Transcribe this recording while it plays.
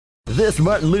This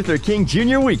Martin Luther King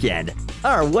Jr. weekend,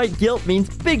 our white guilt means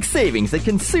big savings at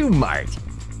ConsumeMart.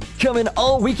 Come in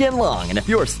all weekend long, and if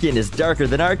your skin is darker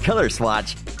than our color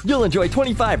swatch, you'll enjoy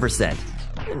 25%.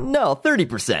 No,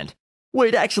 30%.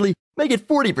 Wait, actually, make it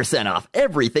 40% off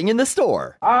everything in the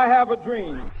store. I have a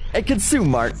dream. At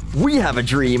ConsumeMart, we have a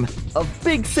dream of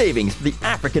big savings for the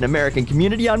African American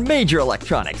community on major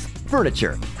electronics,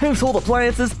 furniture, household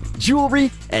appliances,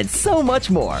 jewelry, and so much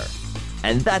more.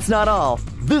 And that's not all.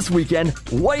 This weekend,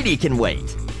 Whitey can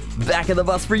wait. Back of the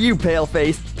bus for you,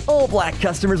 paleface. All black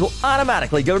customers will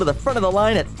automatically go to the front of the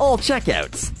line at all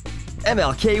checkouts.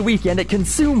 MLK Weekend at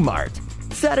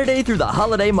ConsumeMart. Saturday through the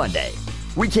holiday Monday.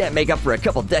 We can't make up for a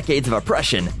couple decades of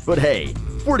oppression, but hey,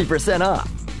 40%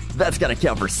 off. That's gotta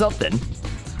count for something,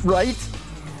 right?